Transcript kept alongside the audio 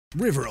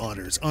River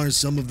otters are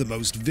some of the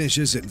most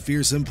vicious and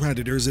fearsome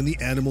predators in the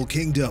animal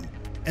kingdom,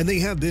 and they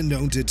have been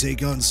known to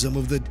take on some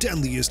of the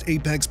deadliest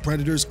apex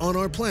predators on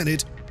our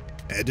planet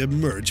and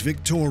emerge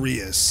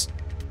victorious.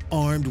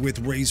 Armed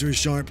with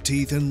razor-sharp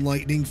teeth and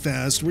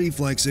lightning-fast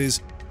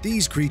reflexes,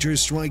 these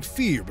creatures strike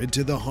fear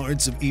into the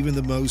hearts of even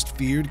the most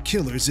feared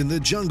killers in the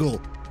jungle,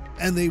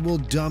 and they will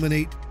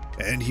dominate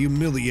and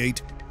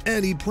humiliate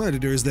any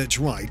predators that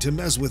try to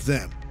mess with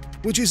them,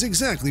 which is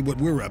exactly what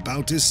we're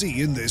about to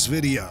see in this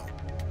video.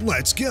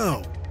 Let's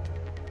go!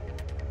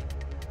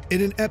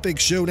 In an epic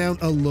showdown,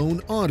 a lone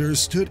otter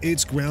stood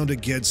its ground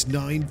against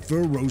 9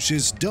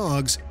 ferocious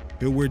dogs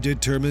who were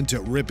determined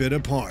to rip it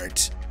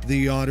apart.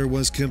 The otter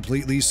was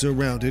completely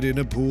surrounded in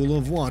a pool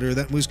of water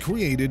that was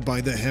created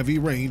by the heavy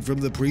rain from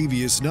the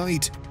previous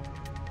night.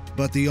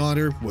 But the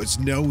otter was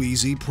no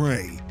easy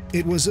prey.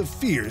 It was a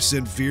fierce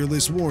and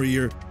fearless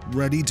warrior,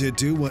 ready to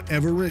do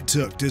whatever it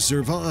took to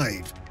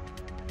survive.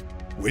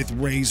 With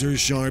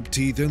razor-sharp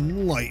teeth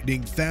and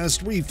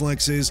lightning-fast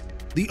reflexes,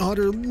 the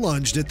otter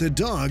lunged at the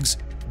dogs,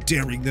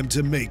 daring them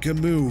to make a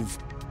move.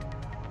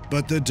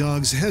 But the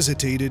dogs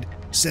hesitated,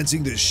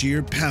 sensing the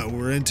sheer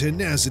power and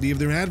tenacity of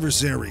their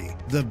adversary.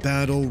 The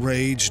battle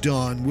raged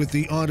on, with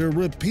the otter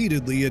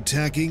repeatedly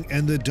attacking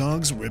and the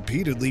dogs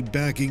repeatedly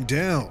backing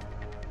down.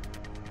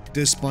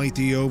 Despite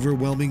the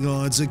overwhelming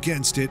odds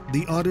against it,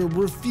 the otter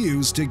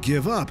refused to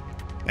give up,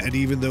 and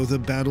even though the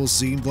battle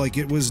seemed like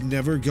it was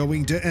never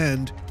going to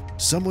end,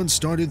 someone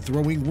started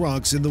throwing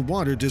rocks in the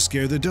water to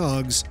scare the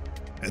dogs,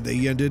 and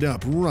they ended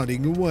up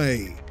running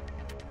away.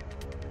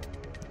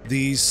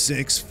 These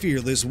 6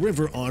 fearless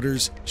river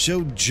otters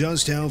showed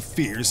just how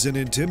fierce and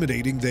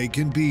intimidating they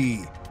can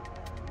be.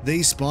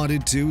 They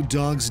spotted 2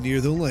 dogs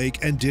near the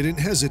lake and didn't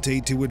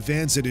hesitate to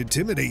advance and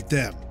intimidate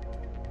them.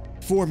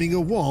 Forming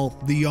a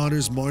wall, the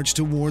otters marched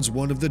towards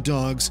one of the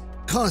dogs,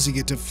 causing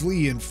it to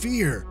flee in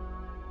fear.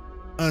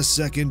 A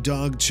second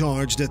dog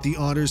charged at the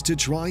otters to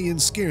try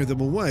and scare them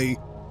away,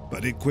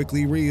 but it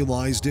quickly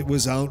realized it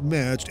was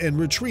outmatched and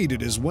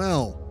retreated as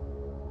well.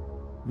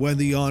 When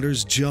the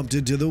otters jumped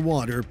into the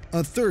water,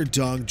 a third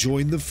dog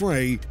joined the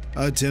fray,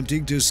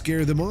 attempting to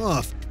scare them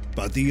off,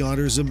 but the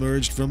otters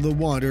emerged from the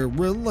water,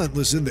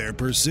 relentless in their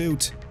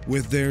pursuit.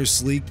 With their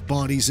sleek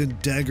bodies and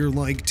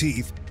dagger-like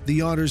teeth,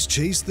 the otters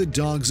chased the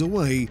dogs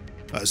away,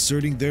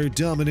 asserting their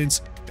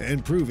dominance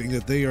and proving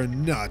that they are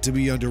not to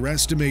be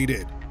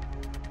underestimated.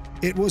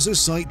 It was a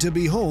sight to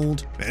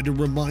behold and a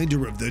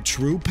reminder of the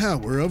true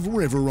power of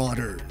river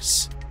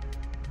otters.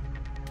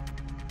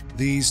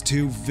 These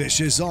 2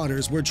 vicious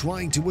otters were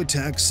trying to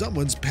attack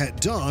someone's pet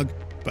dog,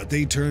 but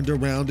they turned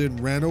around and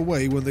ran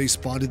away when they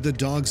spotted the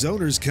dog's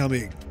owners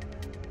coming.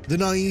 The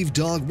naive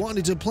dog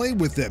wanted to play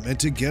with them and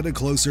to get a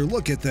closer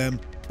look at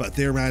them, but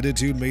their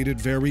attitude made it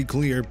very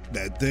clear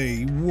that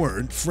they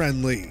weren't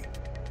friendly.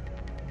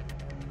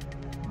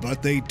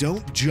 But they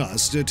don't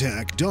just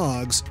attack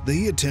dogs,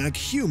 they attack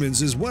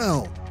humans as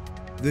well.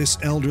 This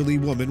elderly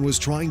woman was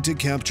trying to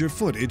capture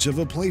footage of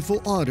a playful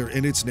otter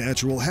in its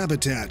natural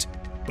habitat,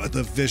 but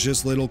the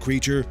vicious little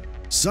creature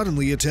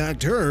suddenly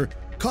attacked her,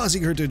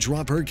 causing her to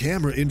drop her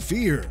camera in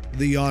fear.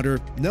 The otter,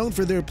 known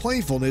for their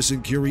playfulness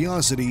and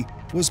curiosity,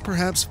 was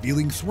perhaps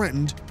feeling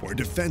threatened or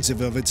defensive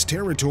of its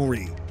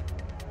territory.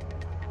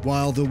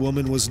 While the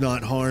woman was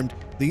not harmed,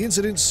 the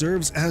incident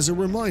serves as a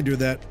reminder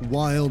that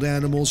wild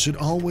animals should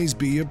always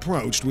be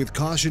approached with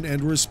caution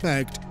and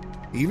respect,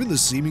 even the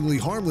seemingly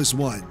harmless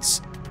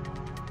ones.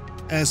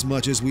 As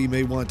much as we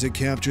may want to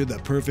capture the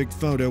perfect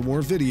photo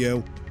or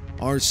video,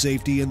 our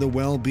safety and the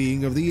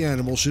well-being of the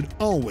animal should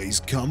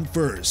always come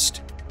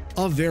first.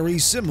 A very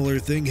similar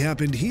thing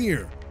happened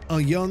here.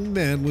 A young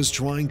man was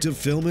trying to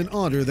film an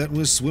otter that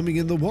was swimming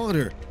in the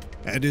water,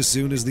 and as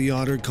soon as the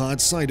otter caught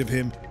sight of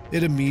him,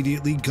 it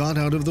immediately got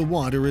out of the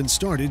water and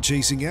started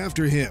chasing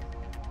after him.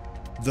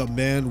 The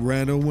man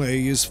ran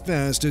away as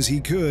fast as he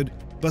could,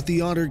 but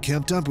the otter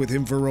kept up with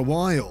him for a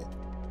while.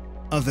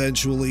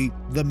 Eventually,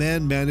 the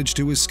man managed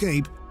to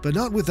escape, but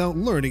not without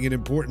learning an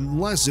important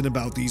lesson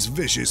about these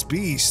vicious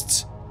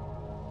beasts.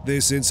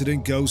 This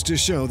incident goes to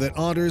show that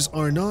otters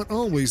are not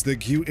always the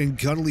cute and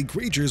cuddly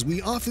creatures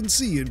we often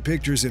see in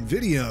pictures and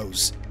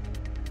videos.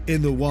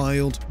 In the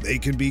wild, they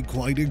can be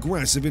quite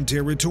aggressive and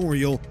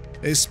territorial,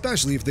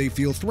 especially if they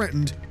feel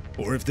threatened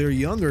or if their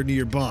young are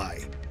nearby,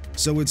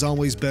 so it's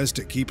always best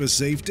to keep a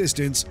safe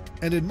distance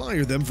and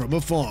admire them from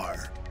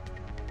afar.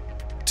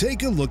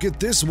 Take a look at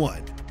this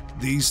one.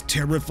 These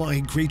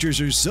terrifying creatures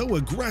are so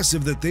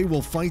aggressive that they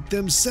will fight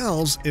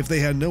themselves if they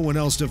had no one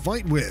else to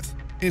fight with.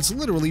 It's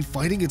literally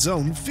fighting its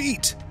own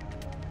feet.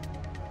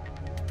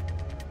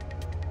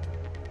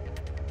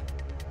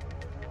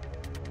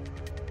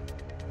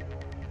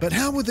 But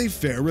how would they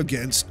fare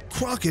against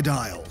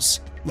crocodiles?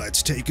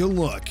 Let's take a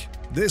look.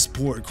 This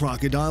poor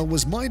crocodile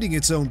was minding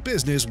its own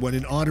business when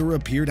an otter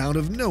appeared out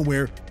of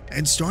nowhere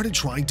and started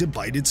trying to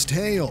bite its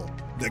tail.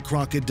 The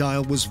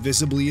crocodile was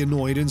visibly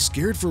annoyed and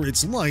scared for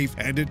its life,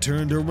 and it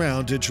turned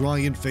around to try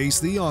and face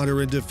the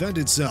otter and defend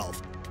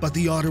itself. But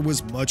the otter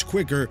was much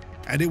quicker,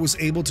 and it was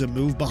able to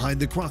move behind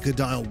the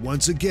crocodile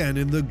once again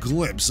in the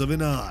glimpse of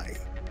an eye.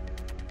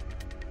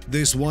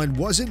 This one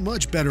wasn't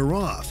much better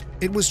off.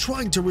 It was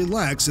trying to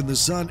relax in the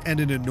sun, and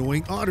an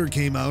annoying otter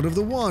came out of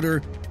the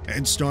water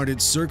and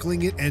started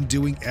circling it and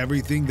doing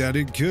everything that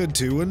it could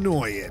to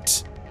annoy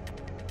it.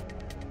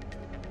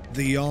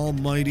 The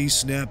almighty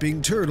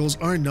snapping turtles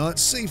are not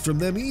safe from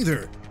them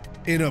either.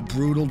 In a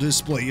brutal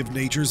display of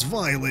nature's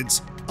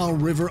violence, a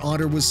river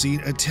otter was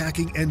seen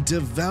attacking and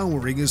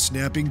devouring a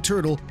snapping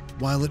turtle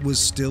while it was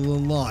still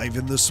alive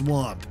in the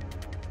swamp.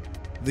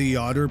 The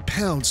otter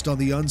pounced on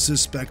the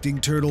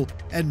unsuspecting turtle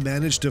and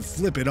managed to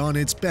flip it on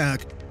its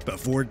back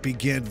before it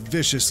began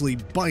viciously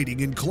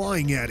biting and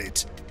clawing at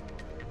it.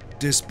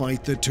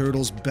 Despite the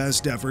turtle's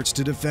best efforts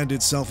to defend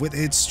itself with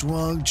its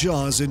strong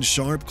jaws and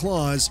sharp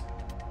claws,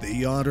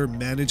 the otter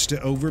managed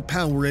to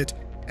overpower it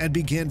and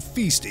began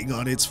feasting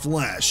on its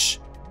flesh.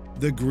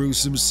 The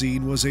gruesome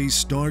scene was a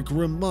stark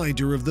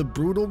reminder of the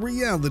brutal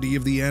reality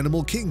of the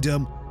animal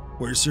kingdom,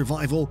 where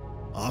survival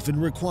often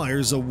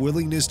requires a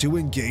willingness to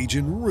engage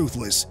in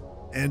ruthless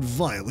and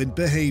violent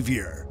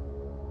behavior.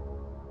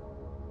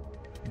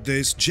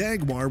 This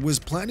jaguar was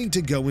planning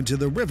to go into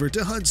the river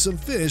to hunt some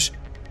fish,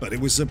 but it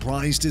was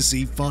surprised to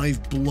see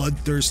 5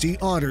 bloodthirsty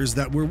otters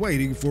that were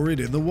waiting for it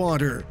in the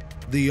water.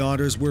 The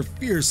otters were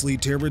fiercely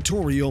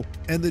territorial,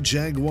 and the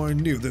jaguar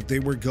knew that they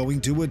were going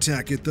to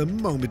attack it the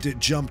moment it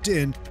jumped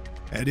in,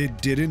 and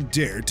it didn't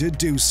dare to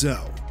do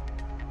so.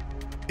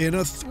 In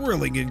a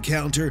thrilling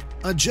encounter,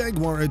 a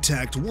jaguar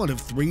attacked one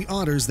of 3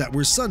 otters that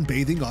were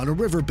sunbathing on a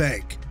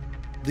riverbank.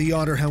 The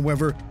otter,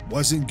 however,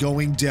 wasn't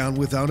going down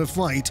without a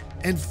fight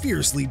and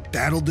fiercely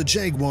battled the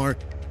jaguar,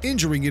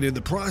 injuring it in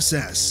the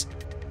process.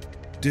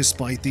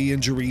 Despite the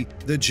injury,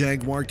 the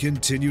jaguar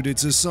continued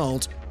its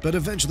assault, but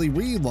eventually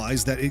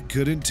realized that it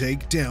couldn't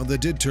take down the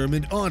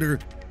determined otter,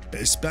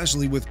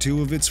 especially with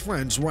 2 of its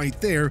friends right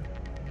there,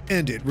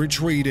 and it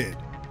retreated.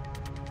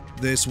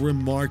 This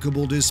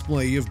remarkable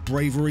display of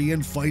bravery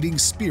and fighting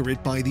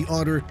spirit by the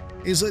otter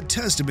is a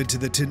testament to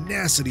the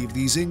tenacity of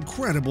these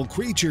incredible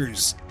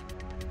creatures.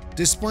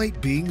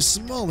 Despite being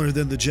smaller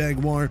than the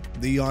jaguar,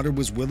 the otter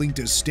was willing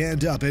to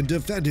stand up and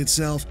defend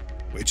itself,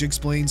 which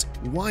explains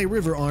why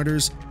river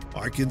otters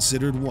are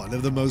considered one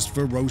of the most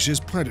ferocious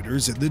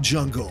predators in the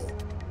jungle.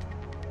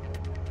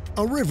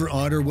 A river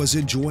otter was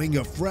enjoying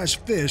a fresh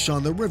fish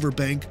on the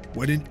riverbank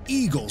when an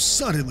eagle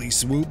suddenly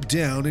swooped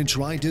down and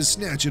tried to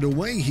snatch it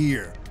away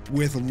here.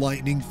 With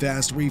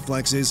lightning-fast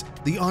reflexes,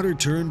 the otter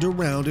turned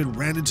around and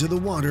ran into the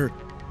water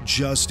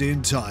just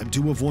in time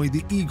to avoid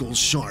the eagle's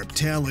sharp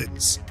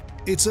talons.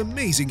 It's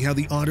amazing how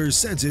the otter's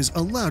senses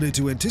allowed it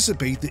to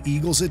anticipate the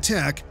eagle's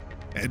attack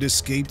and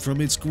escape from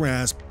its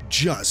grasp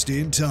just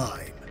in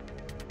time.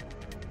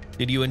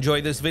 Did you enjoy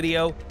this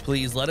video?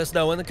 Please let us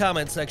know in the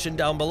comments section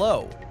down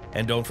below.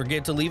 And don't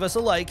forget to leave us a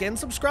like and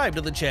subscribe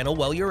to the channel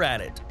while you're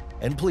at it.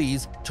 And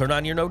please turn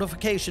on your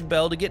notification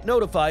bell to get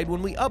notified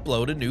when we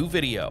upload a new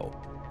video.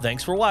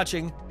 Thanks for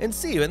watching, and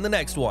see you in the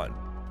next one.